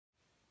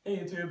Hey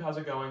YouTube, how's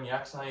it going?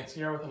 YakScience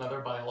here with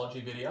another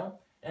biology video.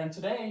 And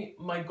today,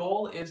 my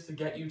goal is to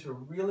get you to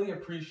really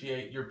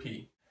appreciate your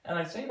pee. And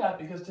I say that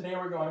because today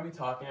we're going to be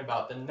talking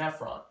about the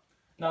nephron.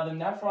 Now the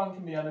nephron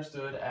can be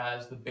understood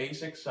as the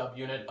basic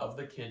subunit of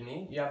the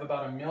kidney. You have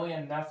about 1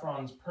 million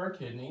nephrons per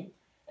kidney.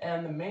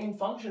 And the main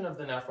function of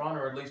the nephron,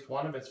 or at least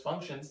one of its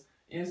functions,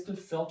 is to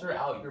filter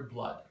out your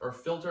blood, or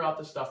filter out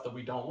the stuff that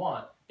we don't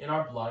want in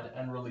our blood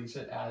and release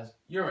it as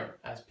urine,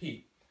 as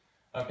pee.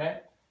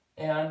 Okay?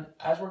 And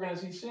as we're going to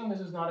see soon,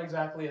 this is not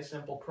exactly a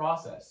simple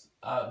process.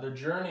 The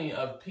journey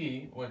of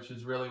pee, which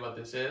is really what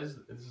this is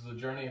a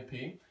journey of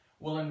pee,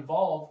 will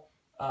involve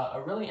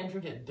a really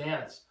intricate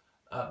dance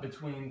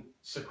between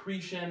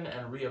secretion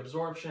and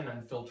reabsorption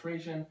and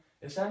filtration.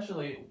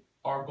 Essentially,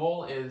 our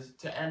goal is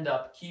to end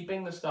up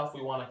keeping the stuff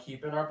we want to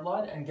keep in our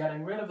blood and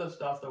getting rid of the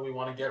stuff that we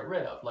want to get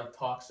rid of, like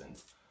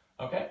toxins.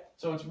 Okay?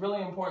 So it's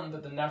really important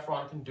that the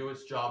nephron can do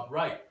its job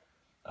right.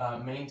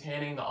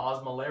 Maintaining the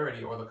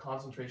osmolarity, or the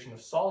concentration of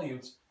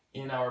solutes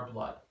in our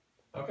blood.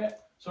 Okay,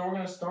 so we're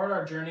going to start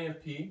our journey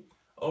of pee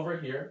over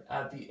here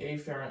at the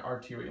afferent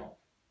arteriole.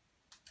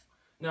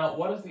 Now,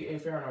 what is the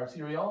afferent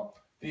arteriole?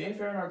 The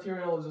afferent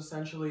arteriole is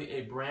essentially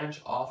a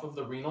branch off of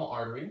the renal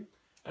artery,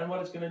 and what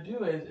it's going to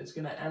do is it's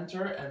going to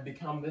enter and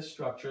become this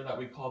structure that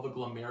we call the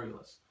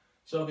glomerulus.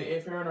 So the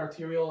afferent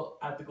arteriole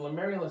at the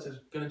glomerulus is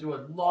going to do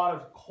a lot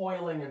of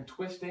coiling and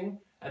twisting,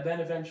 and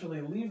then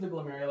eventually leave the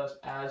glomerulus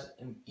as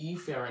an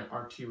efferent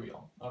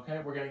arteriole.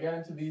 Okay, we're going to get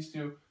into these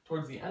two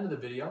towards the end of the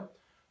video,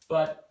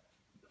 but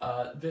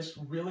this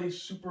really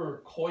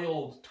super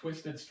coiled,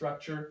 twisted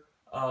structure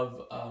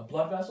of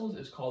blood vessels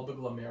is called the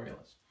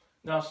glomerulus.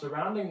 Now,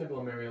 surrounding the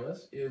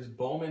glomerulus is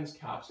Bowman's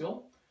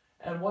capsule,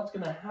 and what's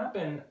going to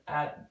happen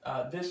at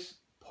this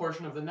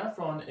portion of the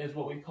nephron is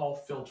what we call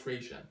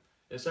filtration.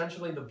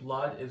 Essentially, the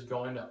blood is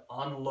going to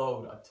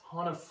unload a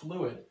ton of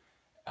fluid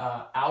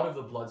out of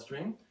the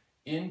bloodstream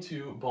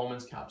into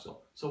Bowman's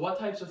capsule. So what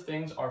types of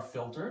things are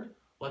filtered?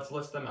 Let's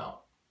list them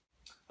out.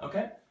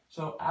 Okay,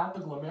 so at the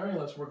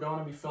glomerulus, we're going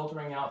to be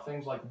filtering out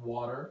things like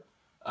water,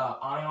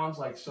 ions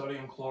like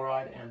sodium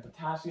chloride and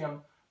potassium,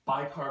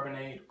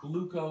 bicarbonate,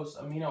 glucose,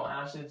 amino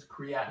acids,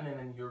 creatinine,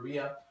 and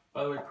urea.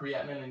 By the way,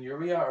 creatinine and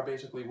urea are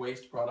basically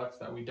waste products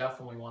that we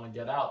definitely want to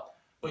get out.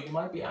 But you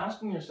might be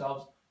asking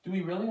yourselves, do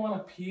we really want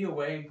to pee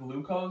away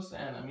glucose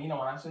and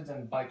amino acids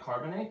and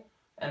bicarbonate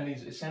and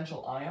these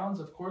essential ions?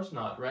 Of course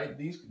not, right?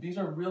 These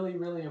are really,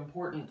 really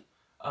important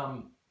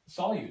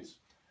solutes.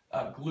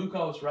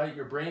 Glucose, right?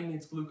 Your brain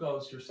needs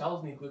glucose, your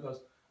cells need glucose.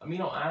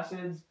 Amino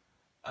acids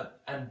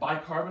and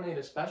bicarbonate,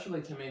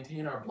 especially to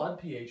maintain our blood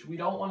pH, we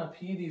don't want to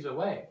pee these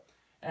away.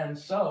 And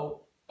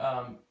so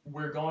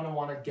we're going to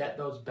want to get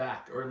those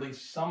back, or at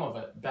least some of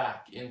it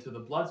back into the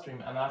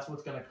bloodstream, and that's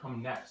what's going to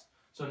come next.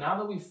 So now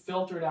that we've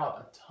filtered out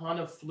a ton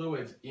of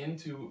fluids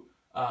into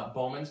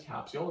Bowman's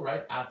capsule,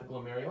 right, at the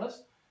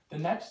glomerulus, the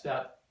next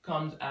step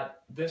comes at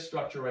this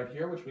structure right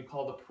here, which we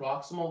call the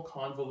proximal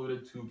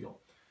convoluted tubule.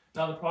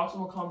 Now, the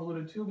proximal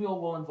convoluted tubule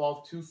will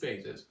involve two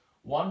phases.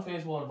 One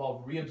phase will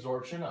involve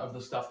reabsorption of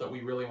the stuff that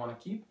we really want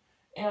to keep,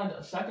 and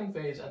a second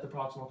phase at the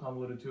proximal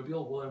convoluted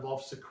tubule will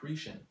involve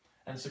secretion.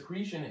 And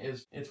secretion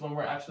it's when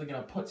we're actually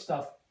going to put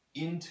stuff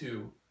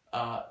into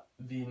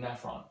the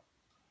nephron.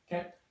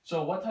 Okay,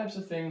 so what types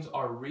of things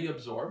are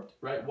reabsorbed,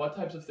 right? What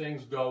types of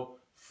things go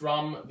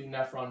from the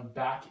nephron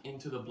back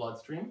into the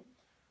bloodstream?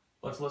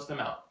 Let's list them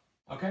out.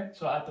 Okay,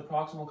 so at the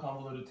proximal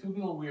convoluted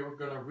tubule, we are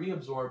going to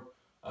reabsorb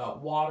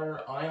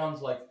water,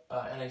 ions like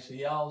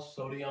NaCl,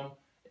 sodium,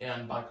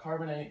 and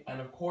bicarbonate,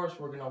 and of course,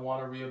 we're going to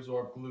want to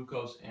reabsorb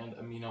glucose and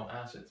amino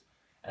acids.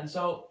 And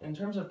so, in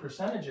terms of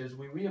percentages,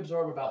 we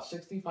reabsorb about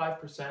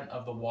 65%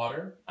 of the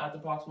water at the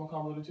proximal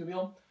convoluted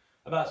tubule,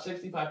 about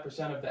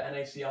 65% of the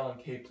NaCl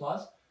and K+,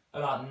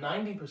 about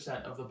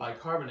 90% of the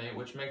bicarbonate,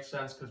 which makes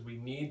sense because we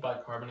need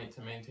bicarbonate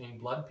to maintain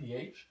blood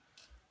pH,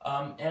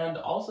 and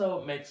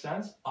also makes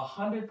sense,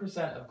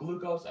 100% of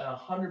glucose and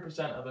 100%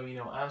 of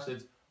amino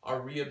acids are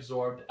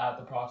reabsorbed at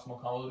the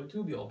proximal convoluted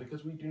tubule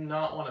because we do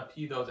not want to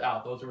pee those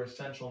out. Those are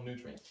essential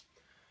nutrients.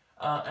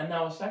 And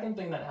now a second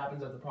thing that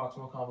happens at the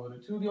proximal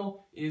convoluted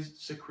tubule is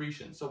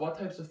secretion. So what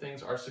types of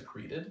things are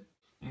secreted?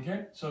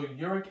 Okay, so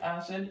uric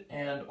acid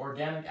and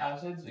organic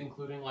acids,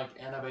 including like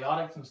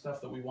antibiotics and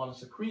stuff that we want to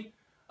secrete,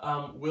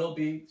 will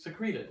be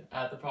secreted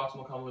at the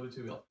proximal convoluted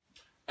tubule.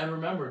 And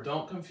remember,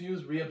 don't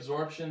confuse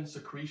reabsorption,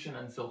 secretion,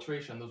 and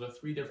filtration. Those are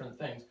three different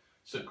things.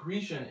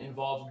 Secretion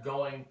involves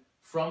going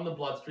from the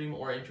bloodstream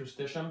or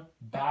interstitium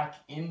back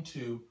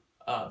into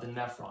the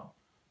nephron.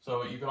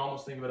 So you can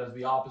almost think of it as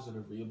the opposite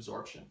of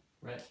reabsorption,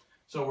 right?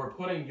 So we're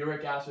putting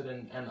uric acid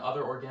and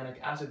other organic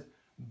acids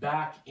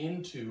back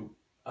into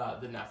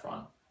the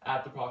nephron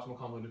at the proximal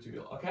convoluted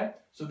tubule, okay?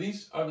 So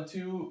these are the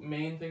two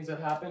main things that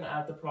happen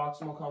at the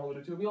proximal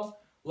convoluted tubule.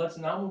 Let's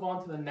now move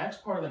on to the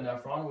next part of the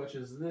nephron, which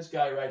is this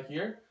guy right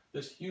here,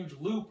 this huge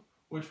loop,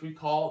 which we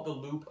call the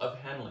loop of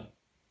Henle.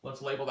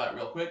 Let's label that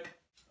real quick.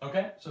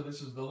 Okay, so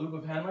this is the loop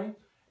of Henle,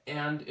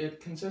 and it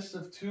consists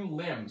of two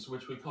limbs,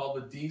 which we call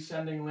the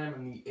descending limb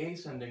and the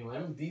ascending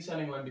limb.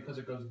 Descending limb because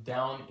it goes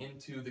down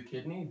into the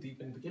kidney,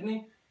 deep into the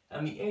kidney,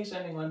 and the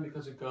ascending limb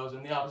because it goes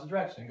in the opposite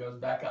direction, it goes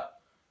back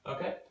up.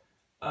 Okay?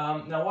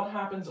 Now what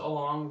happens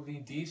along the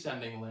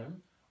descending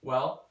limb?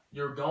 Well,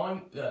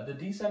 the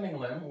descending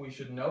limb, we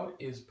should note,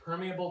 is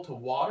permeable to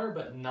water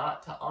but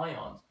not to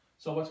ions.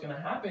 So what's going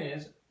to happen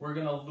is we're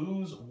going to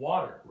lose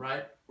water,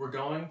 right? We're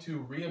going to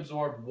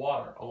reabsorb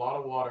water, a lot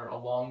of water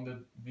along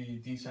the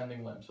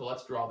descending limb. So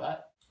let's draw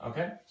that.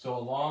 Okay, so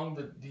along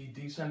the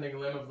descending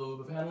limb of the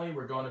loop of Henle,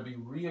 we're going to be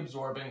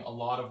reabsorbing a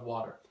lot of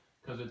water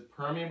because it's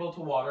permeable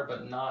to water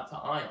but not to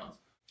ions.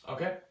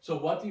 Okay, so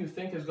what do you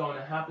think is going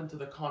to happen to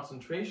the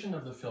concentration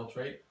of the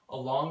filtrate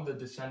along the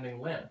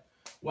descending limb?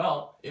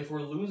 Well, if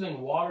we're losing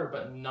water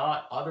but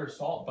not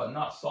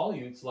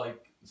solutes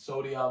like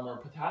sodium or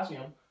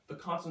potassium, the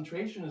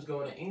concentration is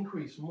going to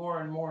increase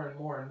more and more and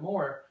more and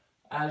more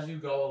as you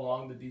go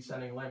along the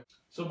descending limb.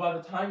 So by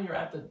the time you're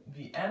at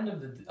the end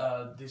of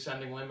the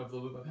descending limb of the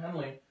loop of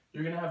Henle,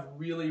 you're going to have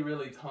really,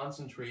 really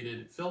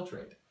concentrated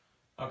filtrate.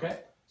 Okay?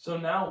 So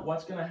now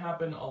what's going to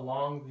happen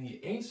along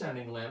the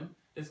ascending limb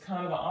is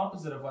kind of the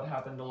opposite of what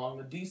happened along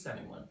the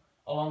descending limb.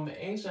 Along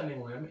the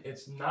ascending limb,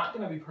 it's not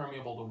going to be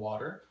permeable to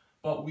water,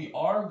 but we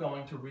are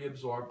going to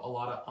reabsorb a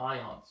lot of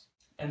ions.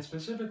 And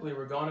specifically,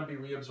 we're going to be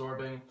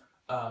reabsorbing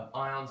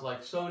ions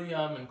like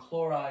sodium and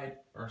chloride,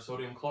 or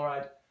sodium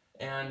chloride,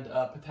 and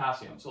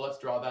potassium. So let's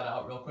draw that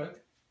out real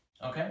quick.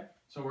 Okay,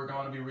 so we're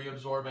going to be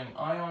reabsorbing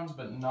ions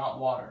but not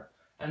water.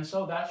 And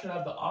so that should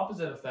have the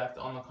opposite effect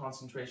on the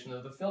concentration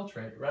of the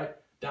filtrate, right?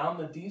 Down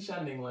the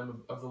descending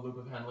limb of the loop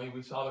of Henle,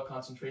 we saw the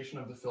concentration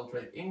of the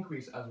filtrate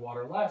increase as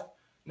water left.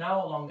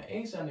 Now along the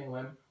ascending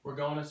limb, we're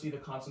going to see the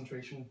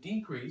concentration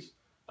decrease,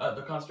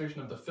 the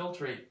concentration of the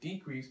filtrate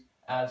decrease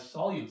as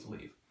solutes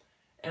leave.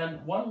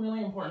 And one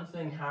really important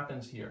thing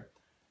happens here.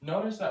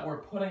 Notice that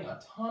we're putting a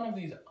ton of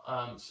these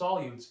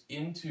solutes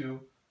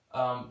into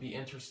the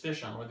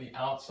interstitium, or the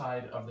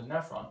outside of the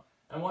nephron.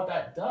 And what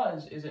that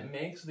does is it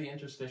makes the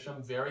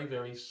interstitium very,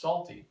 very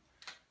salty.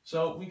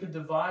 So we could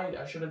divide,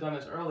 I should have done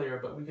this earlier,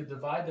 but we could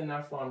divide the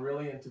nephron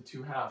really into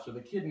two halves, or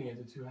the kidney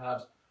into two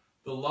halves.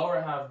 The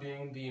lower half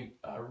being the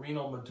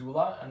renal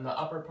medulla, and the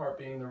upper part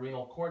being the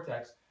renal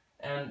cortex.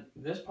 And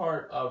this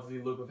part of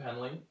the loop of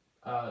Henle,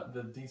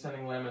 the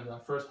descending limb and the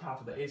first half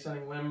of the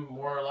ascending limb,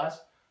 more or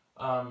less,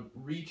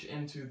 reach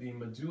into the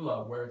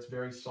medulla where it's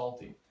very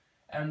salty.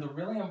 And the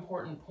really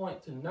important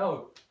point to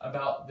note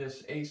about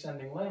this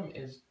ascending limb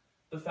is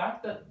the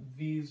fact that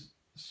these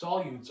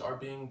solutes are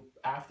being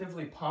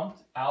actively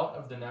pumped out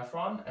of the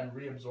nephron and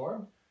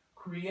reabsorbed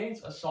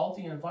creates a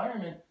salty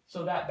environment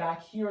so that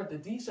back here at the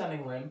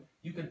descending limb,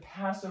 you could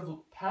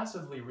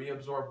passively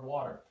reabsorb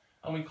water.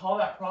 And we call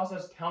that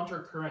process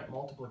countercurrent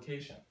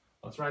multiplication.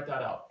 Let's write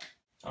that out.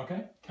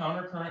 Okay,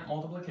 countercurrent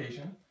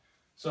multiplication.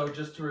 So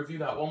just to review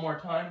that one more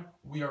time,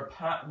 we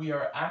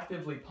are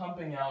actively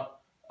pumping out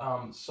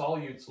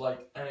solutes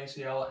like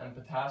NaCl and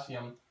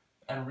potassium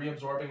and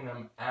reabsorbing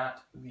them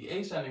at the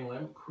ascending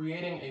limb,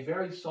 creating a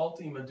very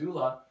salty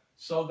medulla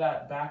so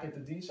that back at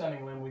the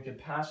descending limb we could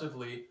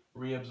passively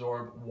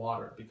reabsorb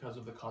water because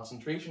of the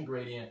concentration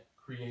gradient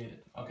created,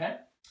 okay?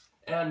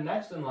 And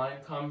next in line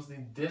comes the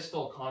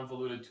distal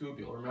convoluted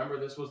tubule. Remember,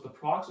 this was the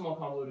proximal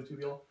convoluted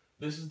tubule.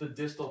 This is the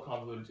distal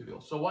convoluted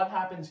tubule. So what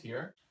happens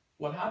here?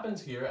 What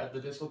happens here at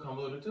the distal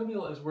convoluted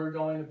tubule is we're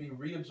going to be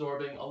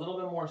reabsorbing a little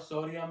bit more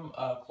sodium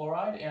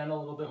chloride and a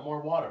little bit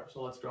more water.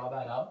 So let's draw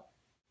that out.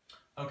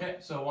 Okay,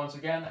 so once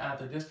again, at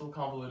the distal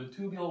convoluted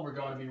tubule, we're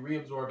going to be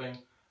reabsorbing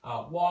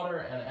water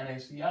and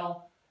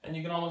NaCl, and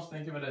you can almost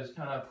think of it as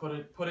kind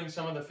of putting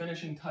some of the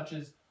finishing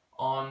touches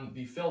on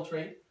the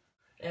filtrate.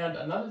 And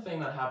another thing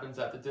that happens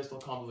at the distal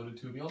convoluted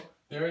tubule,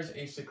 there is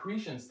a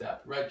secretion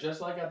step, right?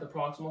 Just like at the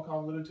proximal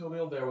convoluted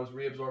tubule, there was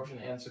reabsorption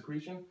and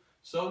secretion.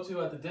 So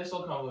too at the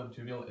distal convoluted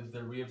tubule is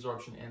there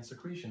reabsorption and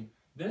secretion.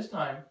 This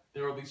time,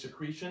 there will be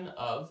secretion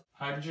of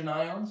hydrogen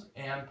ions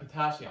and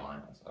potassium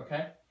ions,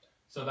 okay?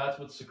 So that's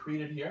what's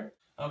secreted here.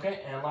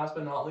 Okay, and last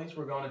but not least,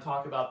 we're going to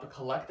talk about the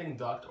collecting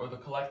duct or the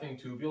collecting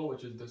tubule,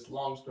 which is this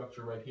long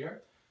structure right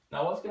here.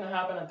 Now what's going to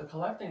happen at the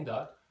collecting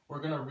duct,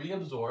 we're going to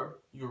reabsorb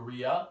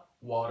urea,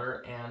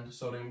 water, and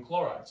sodium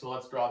chloride. So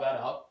let's draw that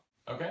out.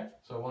 Okay,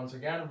 so once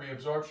again,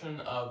 reabsorption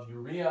of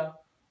urea,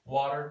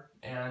 water,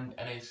 and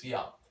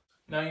NaCl.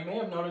 Now you may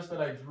have noticed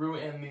that I drew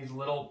in these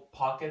little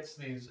pockets,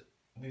 these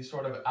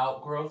sort of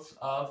outgrowths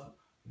of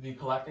the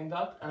collecting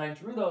duct, and I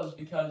drew those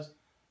because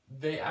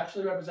they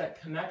actually represent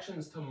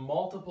connections to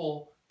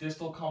multiple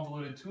distal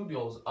convoluted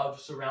tubules of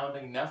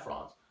surrounding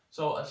nephrons.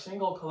 So a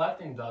single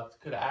collecting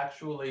duct could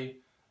actually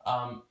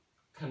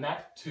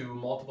connect to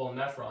multiple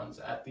nephrons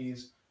at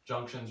these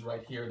junctions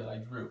right here that I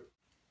drew.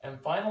 And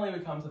finally, we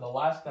come to the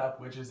last step,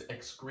 which is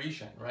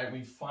excretion, right?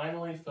 We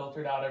finally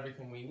filtered out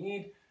everything we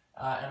need,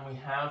 and we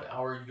have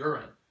our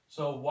urine.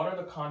 So what are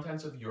the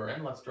contents of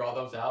urine? Let's draw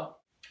those out.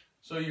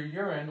 So your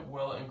urine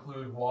will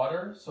include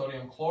water,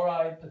 sodium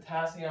chloride,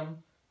 potassium,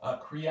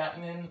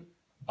 creatinine,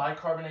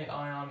 bicarbonate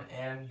ion,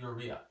 and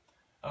urea.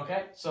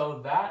 Okay, so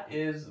that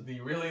is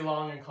the really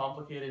long and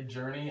complicated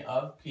journey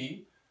of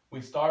pee. We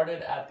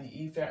started at the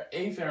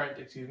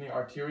afferent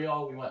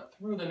arteriole. We went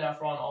through the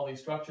nephron, all these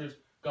structures.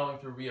 going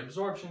through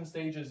reabsorption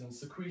stages and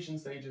secretion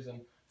stages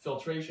and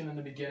filtration in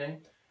the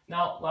beginning.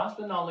 Now, last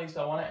but not least,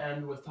 I want to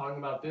end with talking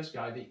about this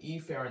guy, the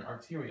efferent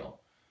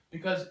arteriole,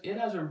 because it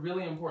has a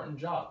really important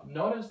job.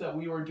 Notice that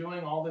we were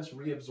doing all this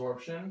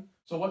reabsorption.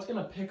 So what's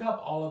going to pick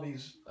up all of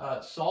these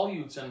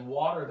solutes and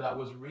water that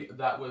was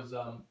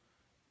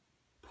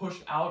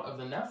pushed out of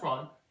the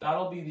nephron?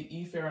 That'll be the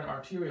efferent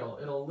arteriole.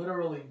 It'll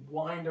literally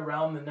wind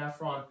around the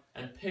nephron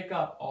and pick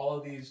up all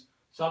of these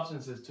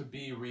substances to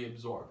be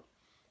reabsorbed.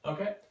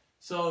 Okay,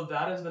 so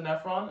that is the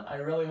nephron. I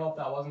really hope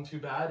that wasn't too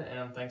bad,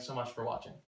 and thanks so much for watching.